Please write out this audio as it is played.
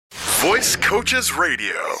Voice Coaches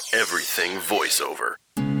Radio. Everything voiceover.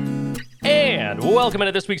 And welcome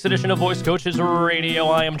into this week's edition of Voice Coaches Radio.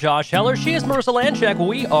 I am Josh Heller. She is Marissa Lanchek.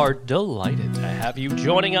 We are delighted to have you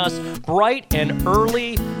joining us bright and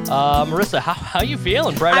early. Marissa, how you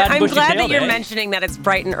feeling? I'm glad that you're mentioning that it's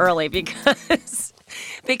bright and early because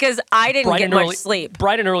I didn't get much sleep.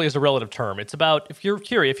 Bright and early is a relative term. It's about, if you're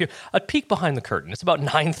curious, a peek behind the curtain, it's about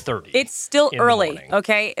 9:30. It's still early,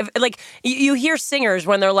 okay? You hear singers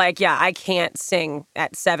when they're like, yeah, I can't sing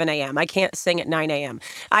at 7 a.m. I can't sing at 9 a.m.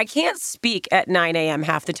 I can't speak at 9 a.m.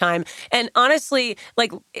 half the time. And honestly,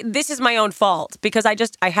 this is my own fault because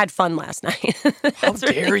I had fun last night. How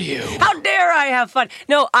dare you? How dare I have fun?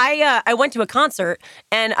 No, I went to a concert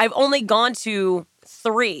and I've only gone to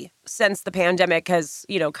 3 since the pandemic has,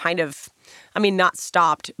 kind of, not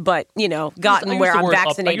stopped, but, gotten where I'm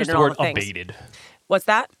vaccinated and all the things. I used the word abated. What's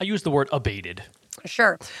that? I used the word abated.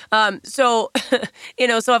 Sure. So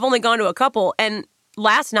I've only gone to a couple. And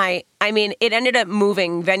last night, it ended up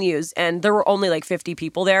moving venues and there were only 50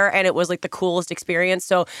 people there. And it was the coolest experience.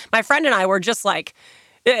 So my friend and I were just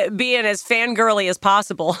being as fangirly as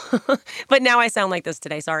possible. But now I sound like this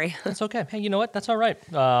today. Sorry. That's okay. Hey, you know what? That's all right.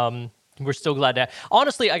 We're still glad to.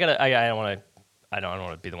 Honestly, I don't want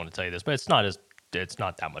to be the one to tell you this, but it's not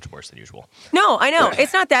that much worse than usual. No, I know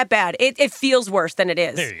it's not that bad. It feels worse than it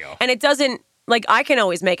is. There you go. And it doesn't. I can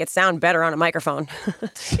always make it sound better on a microphone.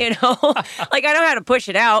 I know how to push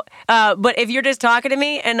it out. But if you're just talking to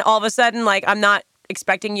me and all of a sudden, I'm not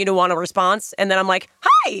expecting you to want a response, and then I'm like,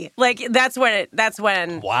 hi, that's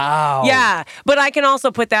when. Wow. Yeah, but I can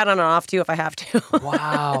also put that on and off too if I have to.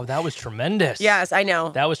 Wow, that was tremendous. Yes, I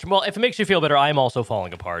know. Well, if it makes you feel better, I'm also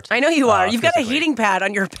falling apart. I know you are. You've got a heating pad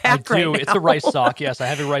on your back right now. It's a rice sock. Yes, I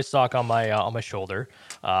have a rice sock on my shoulder.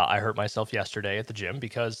 I hurt myself yesterday at the gym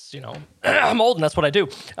because I'm old and that's what I do.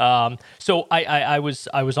 So I was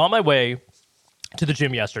on my way to the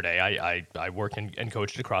gym yesterday. I work and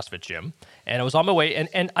coached at a CrossFit gym, and I was on my way,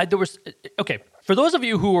 and there was for those of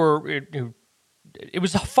you who it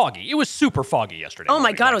was foggy. It was super foggy yesterday. Oh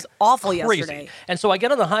my God, it was awful crazy. Yesterday. And so I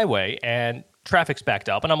get on the highway and traffic's backed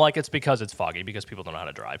up, and I'm like, it's because it's foggy because people don't know how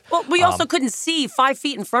to drive. Well, we also couldn't see 5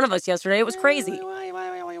 feet in front of us yesterday. It was crazy.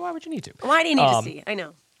 Why would you need to? Why do you need to see? I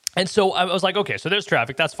know. And so I was like, okay, so there's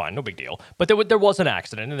traffic. That's fine. No big deal. But there was an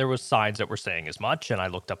accident, and there was signs that were saying as much. And I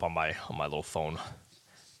looked up on my little phone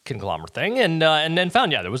conglomerate thing and then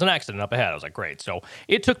found, there was an accident up ahead. I was like, great. So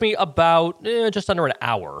it took me about just under an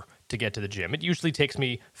hour to get to the gym. It usually takes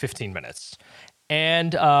me 15 minutes.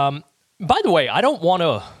 And by the way, I don't want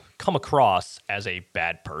to come across as a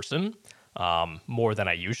bad person more than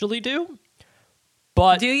I usually do.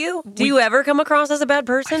 But do you? Do you ever come across as a bad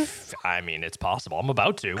person? It's possible. I'm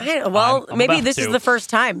about to. Maybe this is the first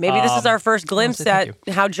time. Maybe this is our first glimpse at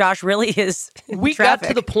how Josh really is in We traffic. got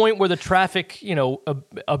to the point where the traffic,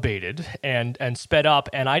 abated and sped up,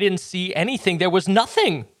 and I didn't see anything. There was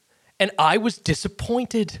nothing. And I was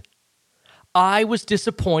disappointed. I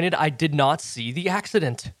did not see the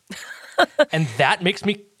accident. And that makes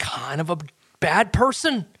me kind of a bad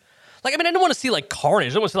person. I don't want to see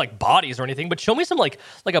carnage. I don't want to see bodies or anything, but show me some like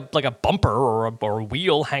a bumper or a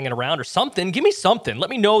wheel hanging around or something. Give me something. Let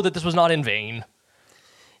me know that this was not in vain.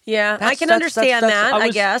 Yeah, I can understand that. I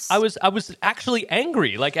guess I was actually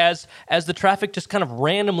angry. As the traffic just kind of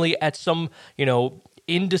randomly at some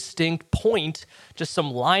indistinct point, just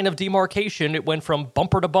some line of demarcation, it went from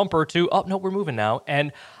bumper to bumper to, oh no, we're moving now,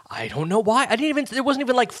 and I don't know why. There wasn't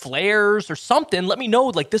even flares or something. Let me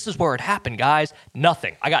know, this is where it happened, guys.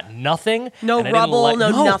 Nothing. I got nothing. No rubble,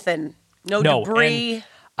 nothing. No debris.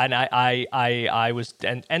 And I was,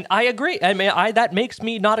 and I agree. That makes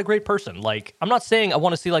me not a great person. I'm not saying I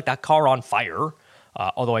want to see that car on fire.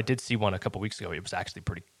 Although I did see one a couple weeks ago. It was actually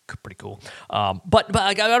pretty cool. But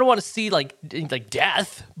I don't want to see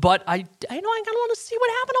death. But I kind of want to see what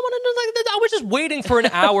happened. I was just waiting for an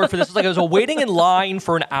hour for this. It's I was waiting in line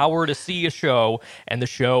for an hour to see a show, and the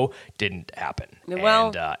show didn't happen.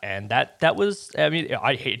 Well, and that was.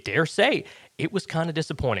 I dare say. It was kind of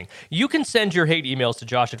disappointing. You can send your hate emails to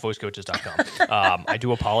josh@voicecoaches.com. I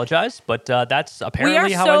do apologize, but that's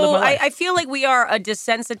apparently how I live my life. I feel like we are a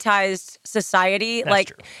desensitized society.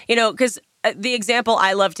 That's true. Because the example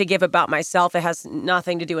I love to give about myself, it has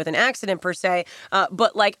nothing to do with an accident per se,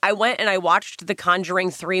 but I went and I watched the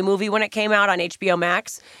Conjuring 3 movie when it came out on HBO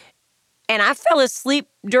Max, and I fell asleep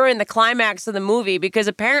during the climax of the movie because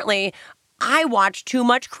apparently I watch too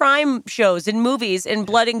much crime shows and movies and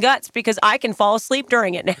blood and guts because I can fall asleep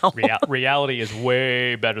during it now. Reality is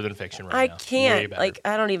way better than fiction right now. I can't.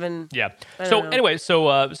 I don't even. Yeah. Anyway,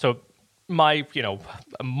 so my,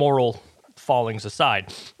 moral fallings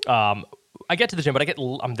aside, I get to the gym, but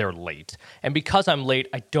I'm there late. And because I'm late,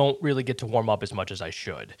 I don't really get to warm up as much as I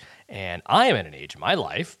should. And I am at an age in my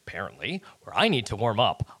life, apparently, where I need to warm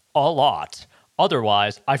up a lot.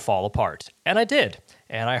 Otherwise, I fall apart. And I did.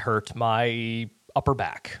 And I hurt my upper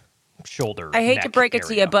back, shoulder, I hate neck to break it to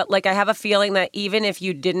area. you, but like I have a feeling that even if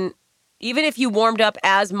you warmed up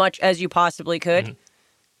as much as you possibly could,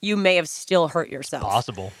 you may have still hurt yourself.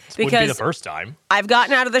 Possible. This wouldn't be the Because first time. I've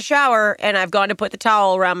gotten out of the shower and I've gone to put the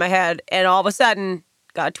towel around my head, and all of a sudden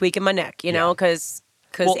got a tweak in my neck, you know, because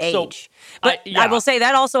Well, so, age. But yeah. I will say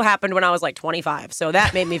that also happened when I was like 25, so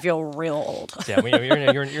that made me feel real old. Yeah,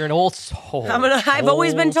 you're an old soul. I've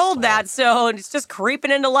always been Old told soul. that, so it's just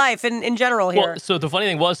creeping into life in general here. Well, so the funny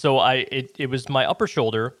thing was, it was my upper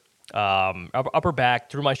shoulder, upper back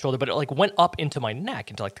through my shoulder, but it like went up into my neck,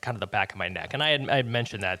 into like kind of the back of my neck. And I had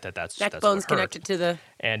mentioned that's Neck that's bone's what hurt. connected to the.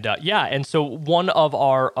 And and so one of the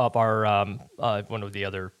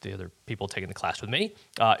other people taking the class with me,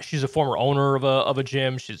 she's a former owner of a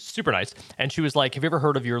gym. She's super nice, and she was like, "Have you ever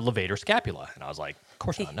heard of your levator scapula?" And I was like, "Of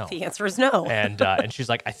course not, no." The answer is no. And she's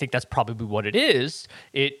like, "I think that's probably what it is.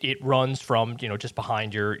 It runs from just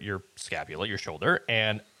behind your scapula, your shoulder,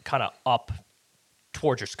 and kind of up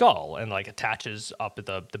towards your skull, and like attaches up at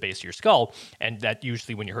the base of your skull. And that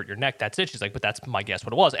usually when you hurt your neck, that's it." She's like, "But that's my guess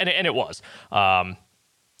what it was," and it was.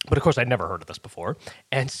 But of course, I'd never heard of this before.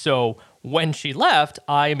 And so when she left,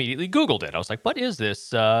 I immediately Googled it. I was like, "What is this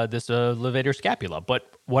levator scapula?" But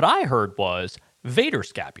what I heard was Vader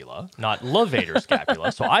scapula, not levator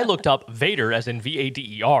scapula. So I looked up Vader as in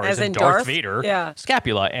Vader, as in Darth Vader, Yeah.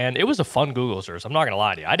 scapula, and it was a fun Google search. I'm not going to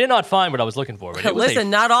lie to you. I did not find what I was looking for. But it was Listen,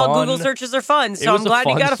 not all Google searches are fun, so I'm glad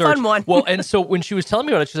you got a fun one. Well, and so when she was telling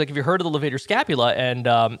me about it, she's like, "Have you heard of the levator scapula?" And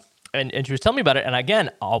she was telling me about it, and again,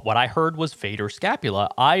 what I heard was Vader scapula.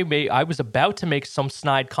 I was about to make some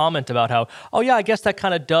snide comment about how, "Oh yeah, I guess that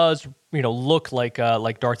kind of does, look like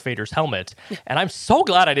Darth Vader's helmet." And I'm so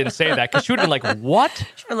glad I didn't say that, because she would have been like, "What?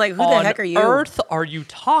 I'm like, who the heck are you? On earth are you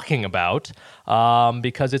talking about?"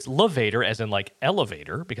 Because it's levator, as in like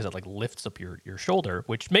elevator, because it like lifts up your shoulder,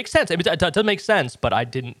 which makes sense. I mean, it does make sense, but I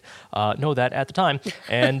didn't know that at the time.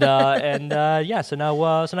 And yeah, so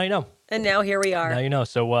now you know. And now here we are. Now you know.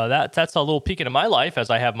 So that's a little peek into my life, as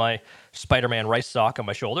I have my Spider-Man rice sock on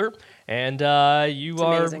my shoulder, and you It's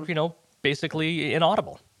are, amazing. basically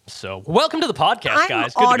inaudible. So welcome to the podcast, I'm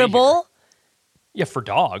guys. Good to be here. audible. Yeah, for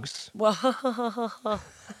dogs.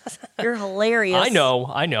 You're hilarious. I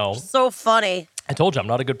know. So funny. I told you I'm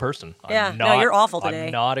not a good person. Yeah, no, you're awful today.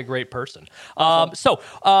 I'm not a great person.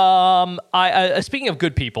 Speaking of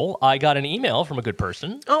good people, I got an email from a good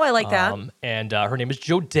person. Oh, I like that. And her name is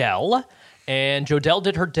Jodelle, and Jodelle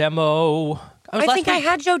did her demo. I think I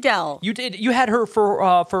had Jodelle. You did. You had her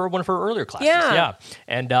for one of her earlier classes. Yeah.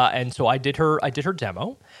 And so I did her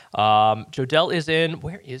demo. Jodelle is in.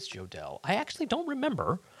 Where is Jodelle? I actually don't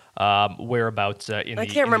remember. Whereabouts in the I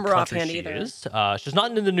can't remember in the country offhand she either. is. She's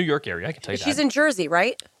not in the New York area. I can tell you that. She's in Jersey,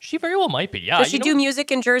 right? She very well might be. Yeah. Does she do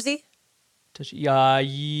music in Jersey? Does she?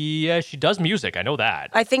 Yeah, she does music. I know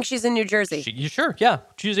that. I think she's in New Jersey. You sure? Yeah.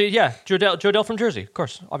 She's Jodelle from Jersey, of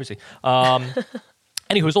course, obviously.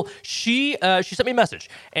 Anyhoozle, she sent me a message,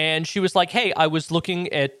 and she was like, "Hey, I was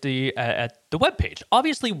looking at the webpage.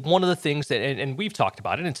 Obviously, one of the things that, and we've talked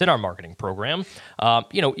about it, it's in our marketing program.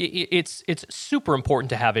 It's super important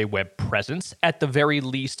to have a web presence, at the very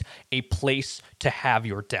least, a place to have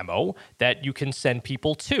your demo that you can send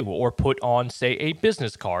people to, or put on, say, a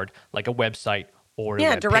business card, like a website." Or a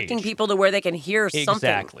web directing page. people to where they can hear something.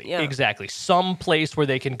 Exactly. Yeah. Exactly. Some place where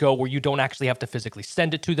they can go where you don't actually have to physically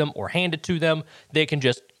send it to them or hand it to them. They can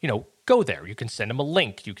just, go there. You can send them a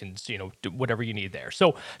link. You can, do whatever you need there.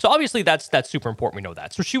 So obviously that's super important. We know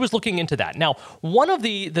that. So she was looking into that. Now, one of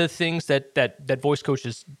the things that Voice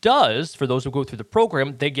Coaches does for those who go through the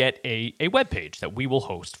program, they get a web page that we will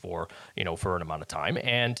host for an amount of time,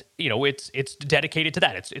 and it's dedicated to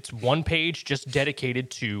that. It's one page just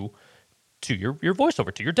dedicated to your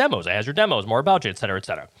voiceover, to your demos. It has your demos, more about you, et cetera, et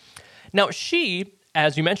cetera. Now, she,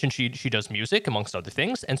 as you mentioned, she does music, amongst other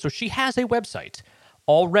things, and so she has a website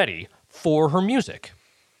already for her music.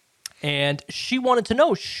 And she wanted to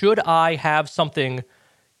know, should I have something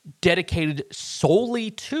dedicated solely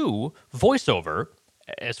to voiceover,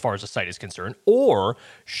 as far as the site is concerned, or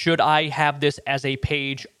should I have this as a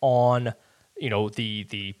page on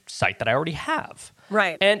the site that I already have?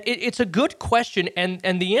 Right. And it's a good question,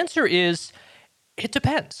 and the answer is, it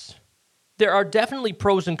depends. There are definitely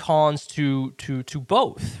pros and cons to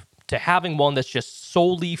both. To having one that's just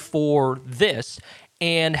solely for this,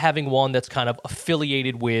 and having one that's kind of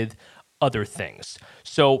affiliated with other things.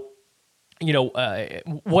 So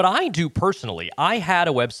what I do personally, I had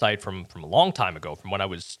a website from a long time ago, from when I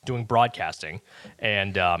was doing broadcasting,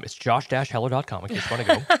 and it's josh-heller.com in case you want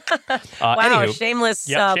to go. Wow, anywho, shameless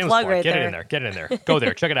shameless plug plug. right Get there. it in there. Get it in there. Go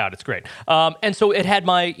there. Check it out. It's great. And so it had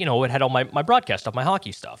it had all my broadcast stuff, my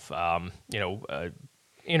hockey stuff,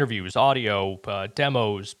 interviews, audio,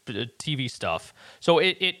 demos, TV stuff. So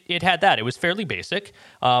it had that. It was fairly basic,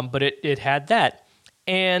 but it had that.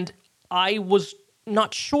 And I was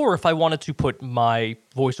not sure if I wanted to put my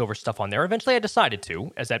voiceover stuff on there. Eventually I decided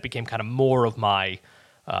to, as that became kind of more of my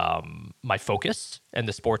my focus, and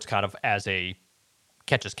the sports kind of as a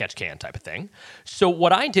catch-as-catch-can type of thing. So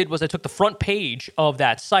what I did was I took the front page of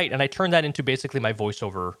that site and I turned that into basically my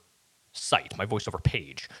voiceover site, my voiceover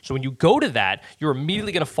page. So when you go to that, you're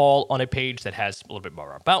immediately going to fall on a page that has a little bit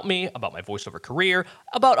more about me, about my voiceover career,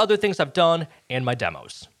 about other things I've done, and my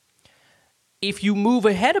demos. If you move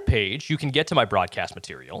ahead a page, you can get to my broadcast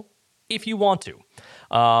material if you want to.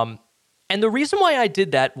 And the reason why I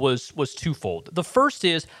did that was twofold. The first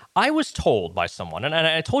is I was told by someone, and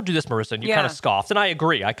I told you this, Marissa, and you kind of scoffed, and I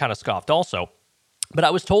agree, I kind of scoffed also. But I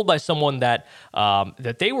was told by someone that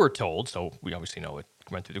that they were told, so we obviously know it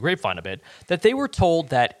went through the grapevine a bit, that they were told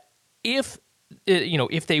that if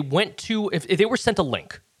they went to, if they were sent a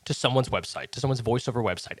link to someone's website, to someone's voiceover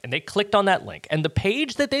website, and they clicked on that link, and the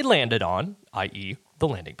page that they landed on, i.e. the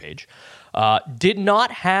landing page, did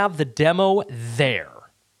not have the demo there,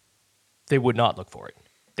 they would not look for it.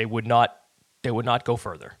 They would not go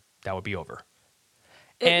further. That would be over.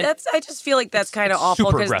 And I just feel like that's kind of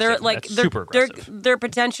awful because they're like they're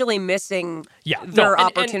potentially missing their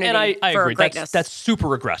opportunity and I for agree. greatness. That's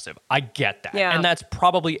super aggressive. I get that. Yeah. And that's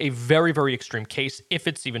probably a very, very extreme case, if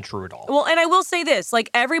it's even true at all. Well, and I will say this,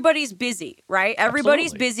 like everybody's busy, right?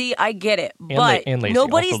 Everybody's busy. I get it. But and lazy,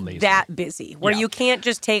 nobody's also lazy. that busy where you can't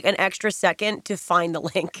just take an extra second to find the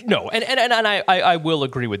link. No, and I will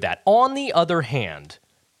agree with that. On the other hand,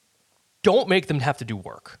 don't make them have to do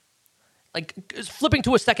work. Like flipping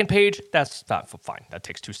to a second page, that's not fine. That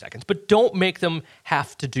takes 2 seconds. But don't make them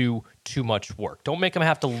have to do too much work. Don't make them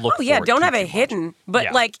have to look for it don't have it too hidden. much.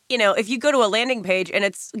 But if you go to a landing page and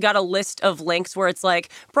it's got a list of links where it's like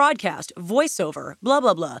broadcast, voiceover, blah,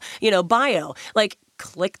 blah, blah, bio, like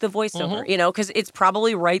click the voiceover, because it's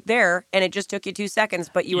probably right there and it just took you 2 seconds,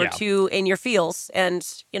 but you were too in your feels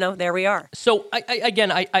and, there we are. So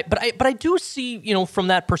I do see, from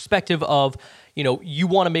that perspective of, you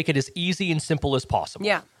want to make it as easy and simple as possible.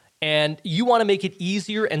 Yeah. And you want to make it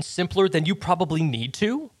easier and simpler than you probably need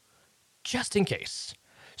to, just in case.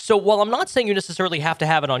 So while I'm not saying you necessarily have to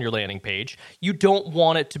have it on your landing page, you don't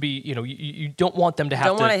want it to be, you don't want them to have to.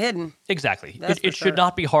 Don't want it hidden. Exactly. It should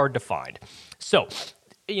not be hard to find. So,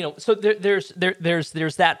 so there's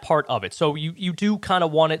that part of it. So you do kind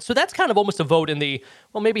of want it. So that's kind of almost a vote in the,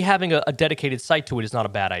 well, maybe having a dedicated site to it is not a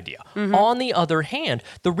bad idea. Mm-hmm. On the other hand,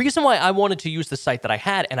 the reason why I wanted to use the site that I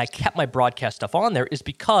had and I kept my broadcast stuff on there is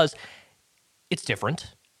because it's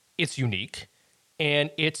different, it's unique,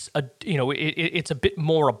 and it's a bit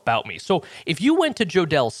more about me. So if you went to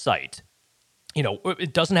Jodelle's site,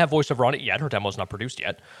 it doesn't have voiceover on it yet. Her demo's not produced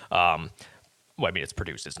yet. It's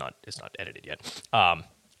produced. It's not edited yet.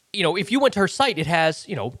 If you went to her site, it has,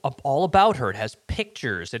 all about her. It has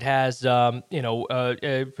pictures. It has,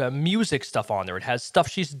 music stuff on there. It has stuff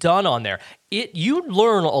she's done on there. You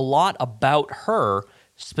learn a lot about her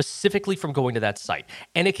specifically from going to that site,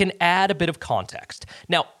 and it can add a bit of context.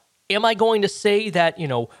 Now, am I going to say that,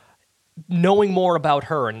 knowing more about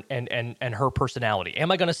her and her personality,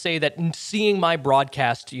 am I going to say that seeing my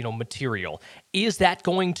broadcast, material, is that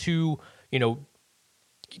going to,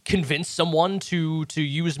 convince someone to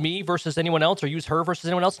use me versus anyone else or use her versus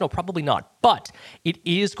anyone else? No, probably not. But it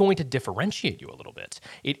is going to differentiate you a little bit.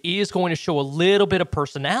 It is going to show a little bit of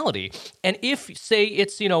personality. And if, say,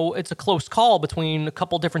 it's a close call between a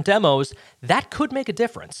couple different demos, that could make a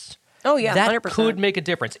difference. Oh, yeah, that 100%. Could make a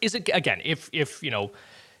difference. Is it, again, if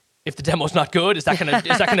the demo's not good, is that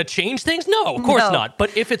gonna change things? No, of course not.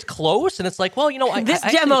 But if it's close and it's like, well, this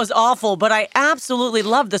demo's awful, but I absolutely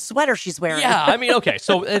love the sweater she's wearing. Yeah, okay.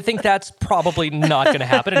 So I think that's probably not going to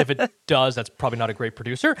happen, and if it does, that's probably not a great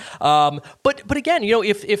producer. But again,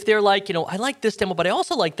 if they're like, I like this demo, but I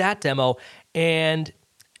also like that demo, and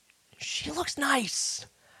she looks nice.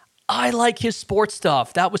 I like his sports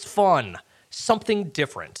stuff. That was fun. Something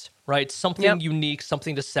different. Right, something unique,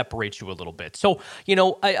 something to separate you a little bit. So,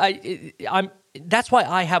 I'm that's why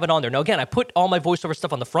I have it on there. Now, again, I put all my voiceover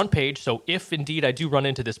stuff on the front page. So, if indeed I do run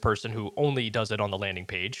into this person who only does it on the landing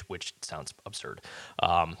page, which sounds absurd,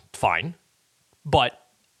 fine. But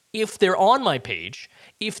If they're on my page,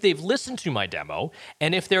 if they've listened to my demo,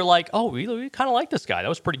 and if they're like, oh, we kind of like this guy, that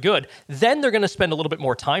was pretty good, then they're going to spend a little bit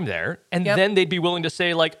more time there. And then they'd be willing to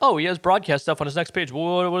say, like, oh, he has broadcast stuff on his next page.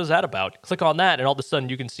 Well, what is that about? Click on that, and all of a sudden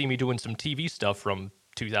you can see me doing some TV stuff from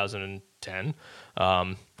 2010,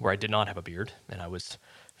 where I did not have a beard, and I was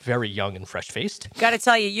very young and fresh-faced. Got to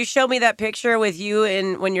tell you, you showed me that picture with you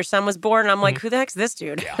when your son was born, and I'm like, who the heck's this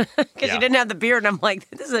dude? Yeah. Because you didn't have the beard, and I'm like,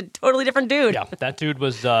 this is a totally different dude. Yeah, that dude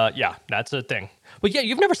was, that's a thing. But yeah,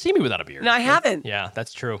 you've never seen me without a beard. No, I haven't. Yeah,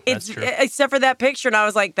 that's true. It's, That's true. Except for that picture, and I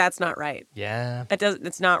was like, that's not right. Yeah.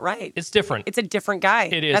 It's not right. It's different. It's a different guy.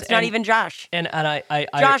 It is. That's not even Josh. And I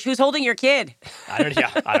Josh, who's holding your kid? I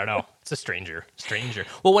don't know. It's a stranger.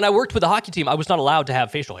 Well, when I worked with the hockey team, I was not allowed to have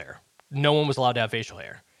facial hair. No one was allowed to have facial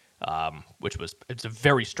hair. It's a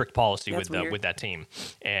very strict policy with that team,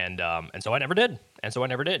 and so I never did.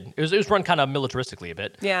 It was run kind of militaristically a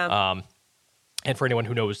bit. Yeah. And for anyone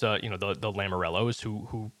who knows, the Lamorellos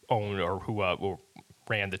who own or who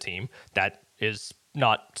ran the team, that is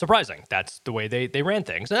not surprising. That's the way they ran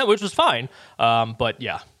things, which was fine. But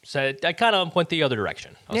yeah, so I kind of went the other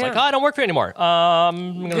direction. I was like, I don't work for you anymore.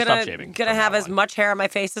 I'm gonna stop shaving. Gonna have as much hair on my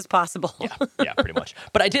face as possible. yeah, pretty much.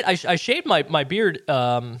 But I did. I shaved my beard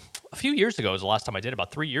a few years ago. Was the last time I did,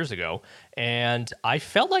 about 3 years ago, and I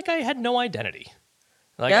felt like I had no identity.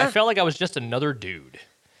 I felt like I was just another dude,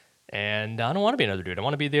 and I don't want to be another dude. I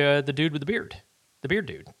want to be the dude with the beard. The beard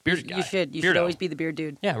dude. Bearded guy. You should always be the beard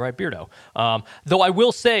dude. Yeah, right, beardo. Though I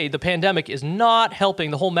will say the pandemic is not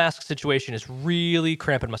helping. The whole mask situation is really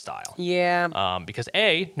cramping my style. Yeah. Because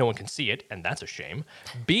A, no one can see it, and that's a shame.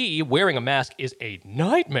 B, wearing a mask is a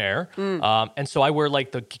nightmare. And so I wear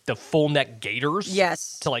like the full neck gaiters.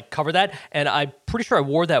 Yes. To like cover that. And I'm pretty sure I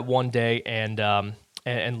wore that one day,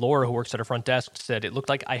 and Laura, who works at her front desk, said it looked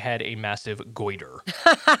like I had a massive goiter,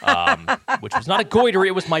 which was not a goiter,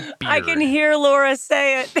 it was my beard. I can hear Laura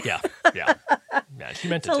say it. Yeah, she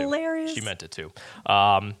meant it too. Hilarious. She meant it too.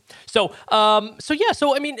 So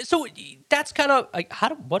I mean, so that's kind of like,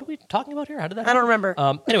 what are we talking about here? How did that happen? I don't remember.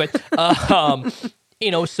 Anyway,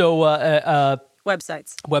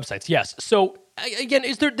 Websites, yes. So again,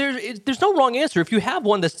 there's no wrong answer. If you have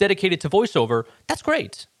one that's dedicated to voiceover, that's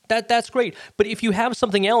great. That's great. But if you have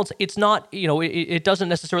something else, it's not, it doesn't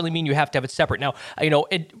necessarily mean you have to have it separate. Now,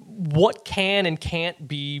 what can and can't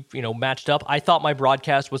be, matched up. I thought my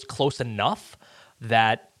broadcast was close enough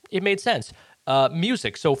that it made sense.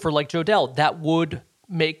 Music. So for like Jodelle, that would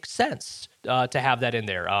make sense to have that in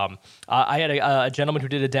there. I had a gentleman who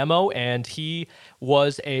did a demo, and he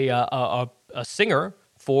was a singer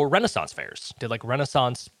for Renaissance fairs. Did like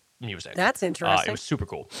Renaissance music. That's interesting. It was super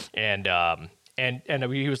cool. And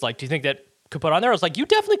he was like, do you think that could put on there? I was like, you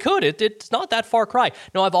definitely could. It's not that far cry.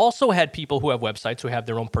 Now, I've also had people who have websites who have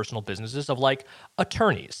their own personal businesses of like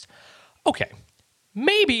attorneys. Okay,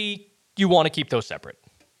 maybe you want to keep those separate.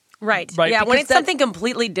 Right. Yeah, when it's something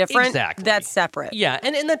completely different, exactly. That's separate. Yeah,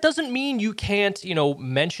 and that doesn't mean you can't,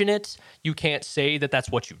 mention it. You can't say that that's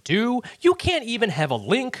what you do. You can't even have a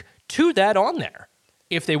link to that on there.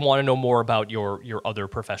 If they want to know more about your other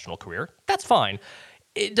professional career, that's fine.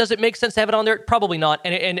 Does it make sense to have it on there? Probably not.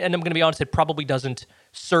 And I'm going to be honest, it probably doesn't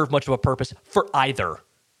serve much of a purpose for either,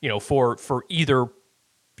 for either,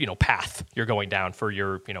 path you're going down for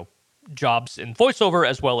your, jobs in voiceover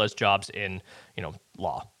as well as jobs in,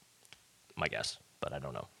 law, my guess, but I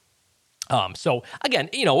don't know. So again,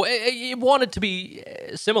 you want it to be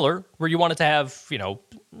similar where you want it to have,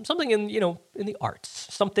 something in the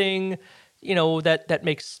arts, something, that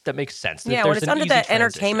makes sense. Yeah, when it's under that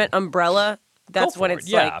entertainment umbrella, that's when it's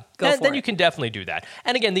then you can definitely do that.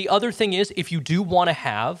 And again, the other thing is, if you do want to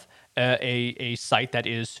have a site that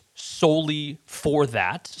is solely for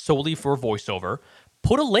voiceover,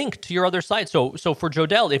 put a link to your other site. So for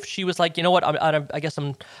Jodelle, if she was like, you know what, I guess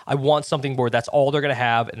I want something where that's all they're going to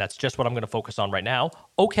have, and that's just what I'm going to focus on right now.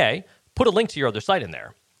 Okay, put a link to your other site in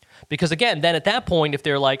there, because again, then at that point, if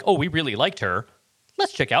they're like, oh, we really liked her,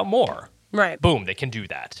 let's check out more. Right. Boom, they can do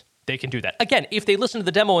that. Again, if they listen to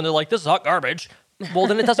the demo and they're like, this is hot garbage, well,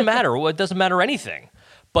 then it doesn't matter. It doesn't matter anything.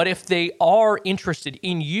 But if they are interested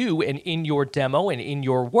in you and in your demo and in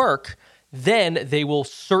your work, then they will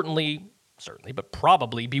certainly, but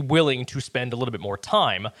probably be willing to spend a little bit more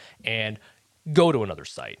time and go to another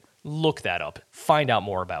site, look that up, find out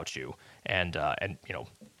more about you, and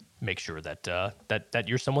make sure that that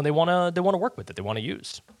you're someone they want to work with, that they want to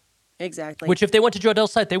use. Exactly. Which, if they went to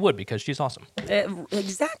Jodelle's site, they would, because she's awesome.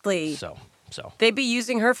 Exactly. So they'd be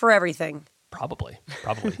using her for everything. Probably,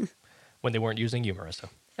 when they weren't using you, Marissa.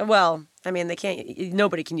 Well, I mean, they can't.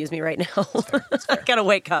 Nobody can use me right now. That's fair. I gotta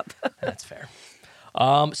wake up. That's fair.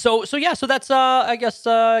 So that's I guess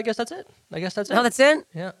that's it. Oh, that's it?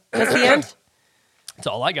 Yeah. That's the end? That's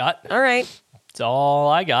all I got. All right. That's all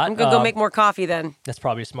I got. I'm going to go make more coffee then. That's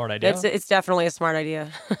probably a smart idea. It's definitely a smart idea.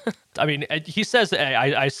 I mean, he says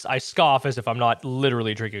I scoff as if I'm not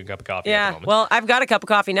literally drinking a cup of coffee at the Yeah, moment. well, I've got a cup of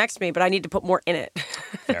coffee next to me, but I need to put more in it.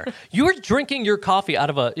 Fair. You're drinking your coffee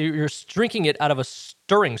you're drinking it out of a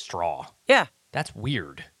stirring straw. Yeah, That's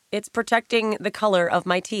weird. it's protecting the color of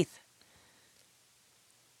my teeth.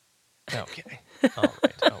 Okay. All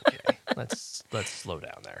right. Okay. Let's slow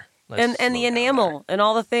down there. And the enamel and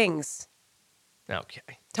all the things. Okay.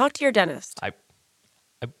 Talk to your dentist. I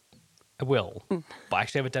will. But I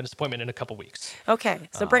actually have a dentist appointment in a couple weeks. Okay,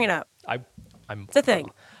 so bring it up. It's a thing.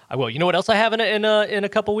 I will. You know what else I have in a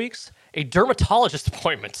couple weeks? A dermatologist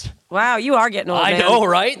appointment. Wow, you are getting old, I man. know,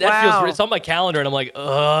 right? That Wow. it's on my calendar, and I'm like,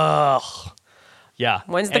 ugh. Yeah.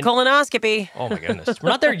 When's the colonoscopy? Oh my goodness, we're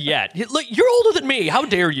not there yet. Look, you're older than me. How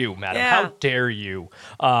dare you, madam? Yeah. How dare you?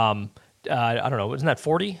 I don't know. Isn't that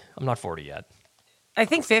 40? I'm not 40 yet. I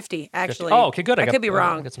think 50, actually. Oh, okay, good. I could be I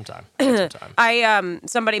wrong. got some time.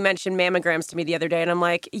 Somebody mentioned mammograms to me the other day, and I'm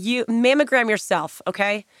like, you mammogram yourself,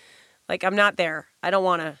 okay? Like, I'm not there. I don't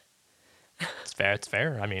want to. It's fair. It's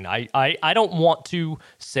fair. I mean, I don't want to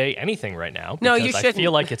say anything right now. No, you because shouldn't. I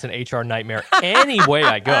feel like it's an HR nightmare any way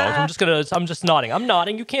I go. So I'm just nodding. I'm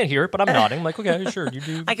nodding. You can't hear it, but I'm nodding. I'm like, okay, sure. You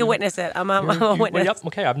do. I can witness it. I'm a witness. Yep.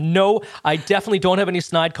 Okay. I definitely don't have any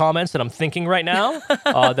snide comments that I'm thinking right now.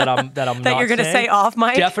 that I'm That not you're going to saying. say off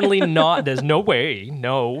mic? Definitely not. There's no way.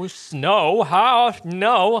 No. How?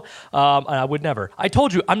 No. And I would never. I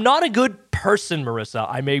told you, I'm not a good person, Marissa.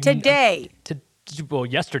 I may Today. Well,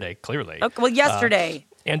 yesterday, clearly. Okay, well, yesterday.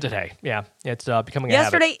 And today. Yeah. It's becoming a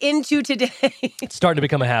habit. Yesterday into today. It's starting to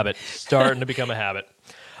become a habit.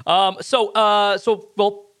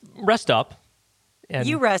 Well, rest up. And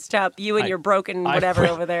You rest up, you and your broken whatever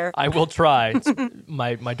over there. I will try. It's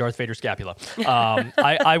my Darth Vader scapula.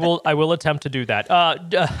 I will attempt to do that.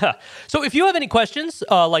 So if you have any questions,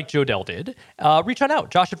 like Jodell did, reach on out.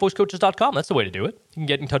 Josh@voicecoaches.com. That's the way to do it. You can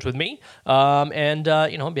get in touch with me. I'd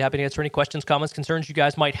be happy to answer any questions, comments, concerns you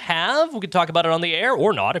guys might have. We could talk about it on the air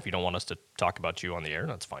or not. If you don't want us to talk about you on the air,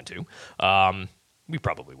 that's fine too. We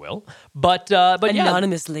probably will. But yeah.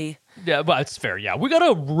 Anonymously. Yeah, well, it's fair. Yeah, we got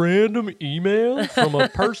a random email from a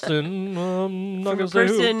person. I'm not From gonna a say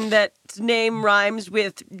who. person that name rhymes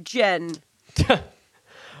with Jen.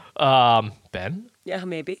 Ben. Yeah,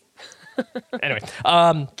 maybe. Anyway,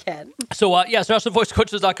 Ken. so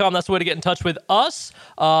voicecoaches.com. That's the way to get in touch with us.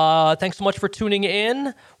 Thanks so much for tuning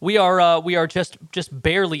in. We are just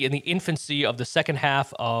barely in the infancy of the second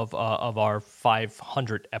half of our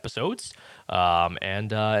 500 episodes,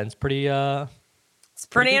 and it's pretty. It's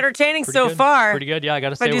pretty entertaining pretty so good. far. Pretty good. Yeah, I got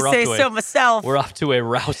to If I say, do we're say off to so myself. We're off to a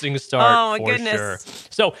rousing start. Oh, my for goodness. sure.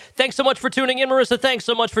 So thanks so much for tuning in, Marissa. Thanks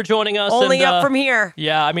so much for joining us. Only up from here.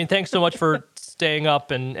 Yeah, I mean, thanks so much for staying up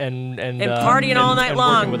and partying all night and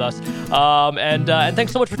long. working with us. And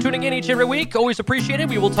thanks so much for tuning in each and every week. Always appreciate it.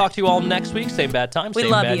 We will talk to you all next week. Same bad time, We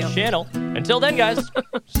same love bad you. channel. Until then, guys.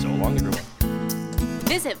 So long, everyone.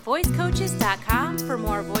 Visit voicecoaches.com for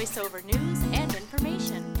more voiceover news and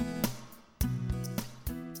information.